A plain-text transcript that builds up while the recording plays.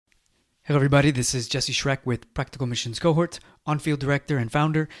Hello, everybody. This is Jesse Schreck with Practical Missions Cohort, on-field director and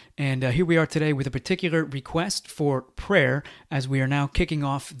founder. And here we are today with a particular request for prayer as we are now kicking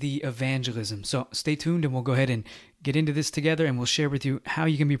off the evangelism. So stay tuned and we'll go ahead and get into this together, and we'll share with you how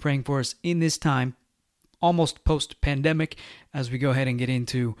you can be praying for us in this time, almost post-pandemic, as we go ahead and get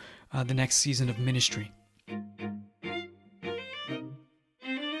into the next season of ministry.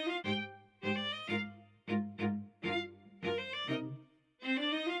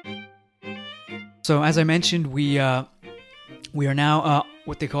 So as I mentioned, we are now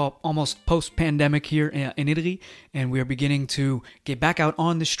what they call almost post-pandemic here in Italy, and we are beginning to get back out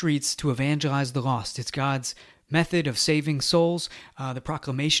on the streets to evangelize the lost. It's God's method of saving souls, the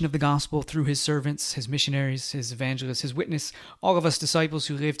proclamation of the gospel through his servants, his missionaries, his evangelists, his witness, all of us disciples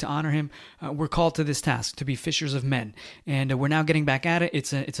who live to honor him. We're called to this task, to be fishers of men. And we're now getting back at it.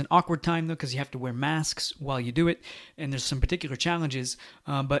 It's an awkward time, though, because you have to wear masks while you do it, and there's some particular challenges.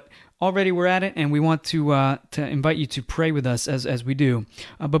 But already we're at it, and we want to invite you to pray with us as we do.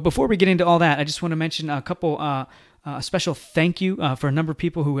 But before we get into all that, I just want to mention a couple a special thank you for a number of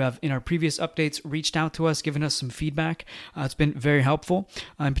people who have, in our previous updates, reached out to us, given us some feedback. It's been very helpful.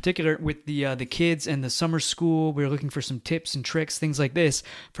 In particular, with the kids and the summer school, we're looking for some tips and tricks, things like this,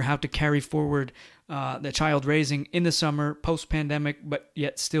 for how to carry forward the child raising in the summer, post-pandemic, but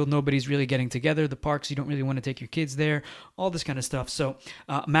yet still nobody's really getting together. The parks, you don't really want to take your kids there, all this kind of stuff. So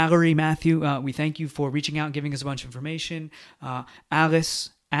Mallory, Matthew, we thank you for reaching out and giving us a bunch of information. Alice,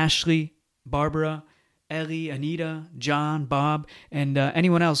 Ashley, Barbara, Ellie, Anita, John, Bob, and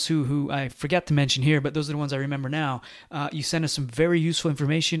anyone else who I forget to mention here, but those are the ones I remember now. You sent us some very useful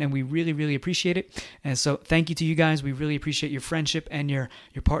information, and we really, really appreciate it. And so thank you to you guys. We really appreciate your friendship and your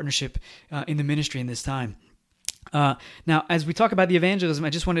partnership in the ministry in this time. Now, as we talk about the evangelism, I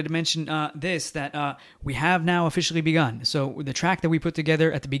just wanted to mention that we have now officially begun. So the track that we put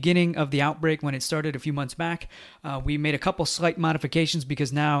together at the beginning of the outbreak, when it started a few months back, we made a couple slight modifications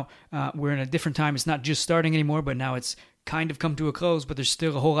because now we're in a different time. It's not just starting anymore, but now it's kind of come to a close, but there's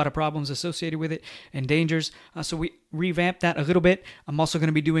still a whole lot of problems associated with it and dangers. So we revamped that a little bit. I'm also going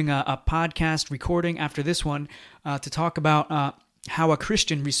to be doing a podcast recording after this one to talk about how a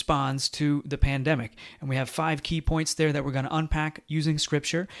Christian responds to the pandemic. And we have 5 key points there that we're going to unpack using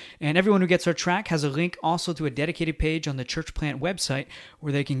scripture. And everyone who gets our track has a link also to a dedicated page on the Church Plant website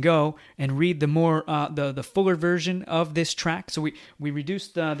where they can go and read the more the fuller version of this track. So we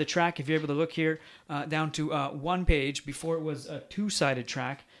reduced the track, if you're able to look here, down to 1 page. Before it was a 2-sided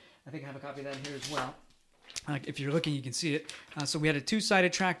track. I think I have a copy of that here as well. If you're looking, you can see it. So we had a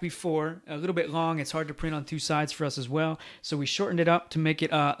 2-sided track before, a little bit long. It's hard to print on 2 sides for us as well. So we shortened it up to make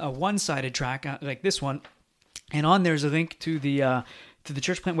it a 1-sided track like this one. And on there's a link to the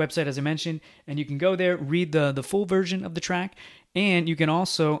Church Plant website, as I mentioned. And you can go there, read the full version of the track. And you can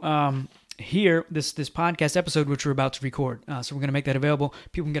also hear this podcast episode, which we're about to record. So we're going to make that available.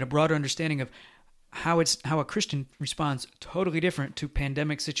 People can get a broader understanding of how a Christian responds totally different to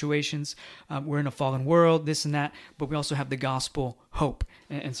pandemic situations. We're in a fallen world, this and that, but we also have the gospel hope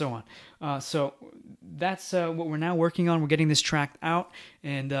and so on. So that's what we're now working on. We're getting this track out,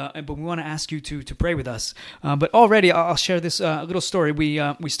 but we want to ask you to pray with us. But already, I'll share this little story.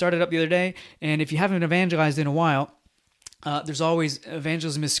 We started up the other day, and if you haven't evangelized in a while, there's always,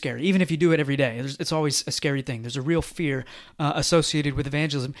 evangelism is scary. Even if you do it every day, it's always a scary thing. There's a real fear associated with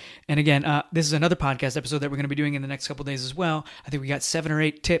evangelism. And again, this is another podcast episode that we're going to be doing in the next couple of days as well. I think we got 7 or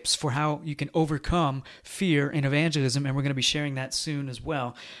 8 tips for how you can overcome fear in evangelism, and we're going to be sharing that soon as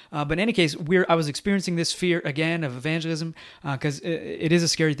well. But in any case, I was experiencing this fear again of evangelism because it is a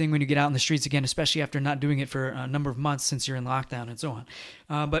scary thing when you get out in the streets again, especially after not doing it for a number of months since you're in lockdown and so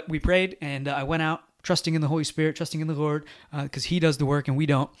on. But we prayed, and I went out, trusting in the Holy Spirit, trusting in the Lord, because He does the work and we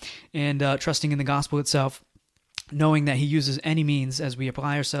don't, and trusting in the gospel itself, knowing that He uses any means as we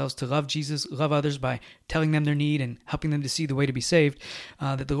apply ourselves to love Jesus, love others by telling them their need and helping them to see the way to be saved,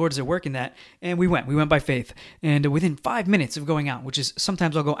 that the Lord is at work in that. And we went by faith. And within 5 minutes of going out, which is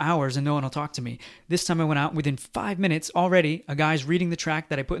sometimes I'll go hours and no one will talk to me. This time I went out, within 5 minutes already, a guy's reading the track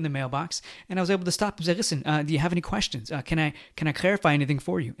that I put in the mailbox, and I was able to stop and say, listen, do you have any questions? Can I clarify anything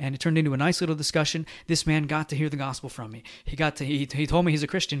for you? And it turned into a nice little discussion. This man got to hear the gospel from me. He told me he's a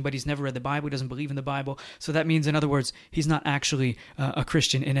Christian, but he's never read the Bible. He doesn't believe in the Bible. So that means, in other words, he's not actually a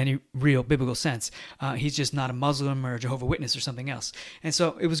Christian in any real biblical sense. He's just not a Muslim or a Jehovah's Witness or something else. And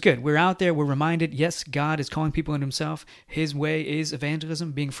so it was good. We're out there. We're reminded, yes, God is calling people into Himself. His way is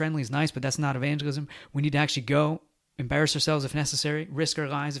evangelism. Being friendly is nice, but that's not evangelism. We need to actually go embarrass ourselves if necessary, risk our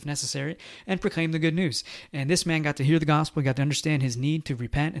lives if necessary, and proclaim the good news. And this man got to hear the gospel, got to understand his need to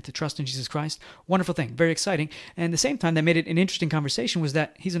repent and to trust in Jesus Christ. Wonderful thing, very exciting. And at the same time, that made it an interesting conversation was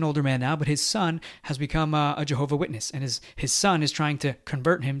that he's an older man now, but his son has become a Jehovah Witness, and his son is trying to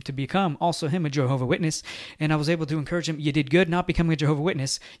convert him to become also him a Jehovah Witness. And I was able to encourage him, you did good not becoming a Jehovah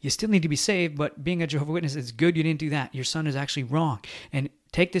Witness. You still need to be saved, but being a Jehovah Witness is good you didn't do that. Your son is actually wrong. And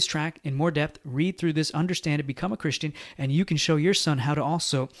take this track in more depth, read through this, understand it, become a Christian, and you can show your son how to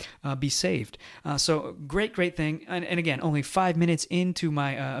also be saved. So great thing. And again, only 5 minutes into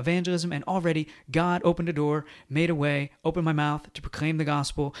my evangelism, and already God opened a door, made a way, opened my mouth to proclaim the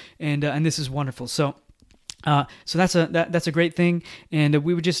gospel, and this is wonderful. So that's a great thing, and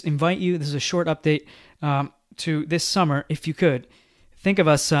we would just invite you. This is a short update to this summer, if you could. Think of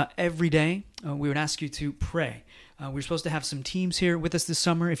us every day. We would ask you to pray. We're supposed to have some teams here with us this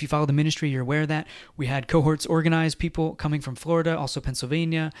summer. If you follow the ministry, you're aware of that. We had cohorts organized, people coming from Florida, also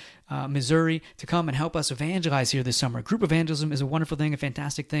Pennsylvania, Missouri, to come and help us evangelize here this summer. Group evangelism is a wonderful thing, a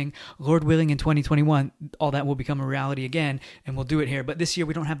fantastic thing. Lord willing, in 2021, all that will become a reality again, and we'll do it here. But this year,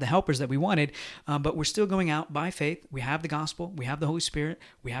 we don't have the helpers that we wanted, but we're still going out by faith. We have the gospel, we have the Holy Spirit,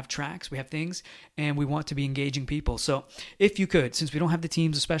 we have tracks, we have things, and we want to be engaging people. So if you could, since we don't have the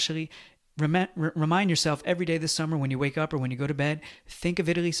teams especially, remind yourself every day this summer when you wake up or when you go to bed, think of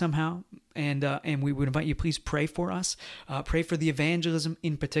Italy somehow, and we would invite you, please pray for us. Pray for the evangelism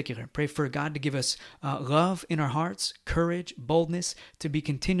in particular. Pray for God to give us love in our hearts, courage, boldness, to be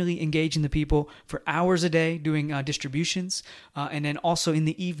continually engaging the people for hours a day doing distributions, and then also in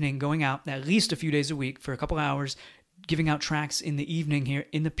the evening going out at least a few days a week for a couple hours, giving out tracts in the evening here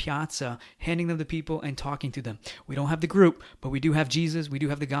in the piazza, handing them to people and talking to them. We don't have the group, but we do have Jesus, we do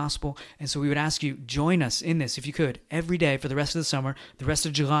have the gospel, and so we would ask you, join us in this, if you could, every day for the rest of the summer, the rest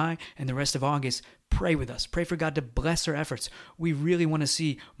of July, and the rest of August. Pray with us. Pray for God to bless our efforts. We really want to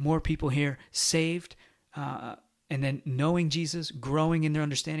see more people here saved, and then knowing Jesus, growing in their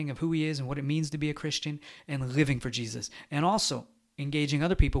understanding of who he is and what it means to be a Christian, and living for Jesus. And also engaging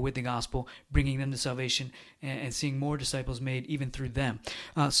other people with the gospel, bringing them to salvation, and seeing more disciples made even through them.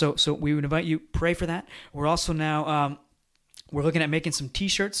 So we would invite you, pray for that. We're also now, we're looking at making some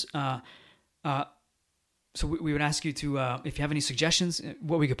t-shirts. So we would ask you to, if you have any suggestions,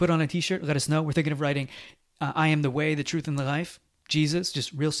 what we could put on a t-shirt, let us know. We're thinking of writing, I am the way, the truth, and the life. Jesus,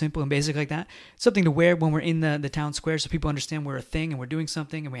 just real simple and basic like that. Something to wear when we're in the town square so people understand we're a thing and we're doing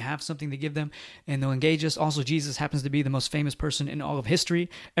something and we have something to give them and they'll engage us. Also, Jesus happens to be the most famous person in all of history.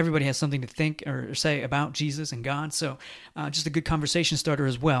 Everybody has something to think or say about Jesus and God. So just a good conversation starter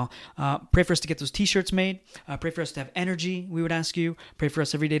as well. Pray for us to get those t-shirts made. Pray for us to have energy, we would ask you. Pray for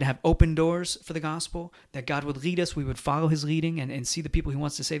us every day to have open doors for the gospel, that God would lead us. We would follow his leading and see the people he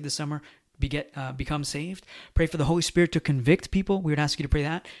wants to save this summer become saved. Pray for the Holy Spirit to convict people. We would ask you to pray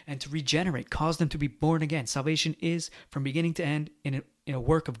that, and to regenerate, cause them to be born again. Salvation is from beginning to end in a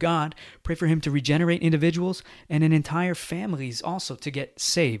work of God. Pray for him to regenerate individuals and in entire families also to get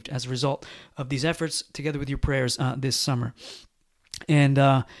saved as a result of these efforts, together with your prayers this summer. And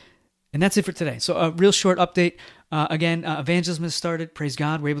that's it for today. So a real short update. Again, evangelism has started. Praise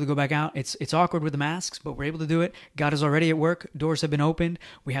God. We're able to go back out. It's awkward with the masks, but we're able to do it. God is already at work. Doors have been opened.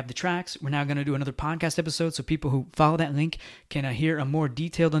 We have the tracks. We're now going to do another podcast episode so people who follow that link can hear a more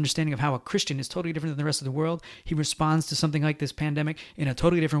detailed understanding of how a Christian is totally different than the rest of the world. He responds to something like this pandemic in a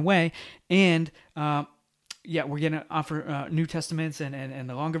totally different way. And we're going to offer New Testaments and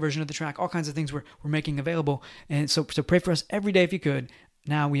the longer version of the track, all kinds of things we're making available. And so pray for us every day if you could.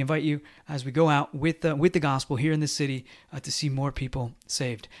 Now we invite you as we go out with the gospel here in this city to see more people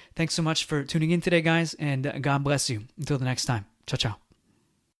saved. Thanks so much for tuning in today, guys, and God bless you. Until the next time. Ciao, ciao.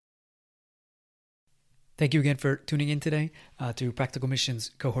 Thank you again for tuning in today to Practical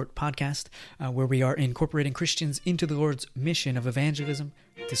Missions Cohort Podcast, where we are incorporating Christians into the Lord's mission of evangelism,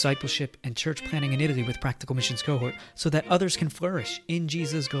 discipleship, and church planning in Italy with Practical Missions Cohort so that others can flourish in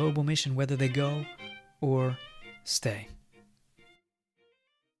Jesus' global mission, whether they go or stay.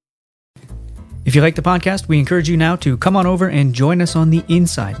 If you like the podcast, we encourage you now to come on over and join us on the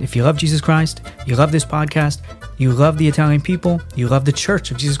inside. If you love Jesus Christ, you love this podcast, you love the Italian people, you love the Church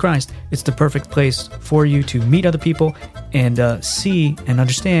of Jesus Christ, it's the perfect place for you to meet other people and see and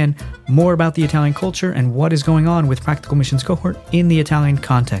understand more about the Italian culture and what is going on with Practical Missions Cohort in the Italian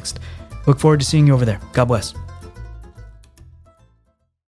context. Look forward to seeing you over there. God bless.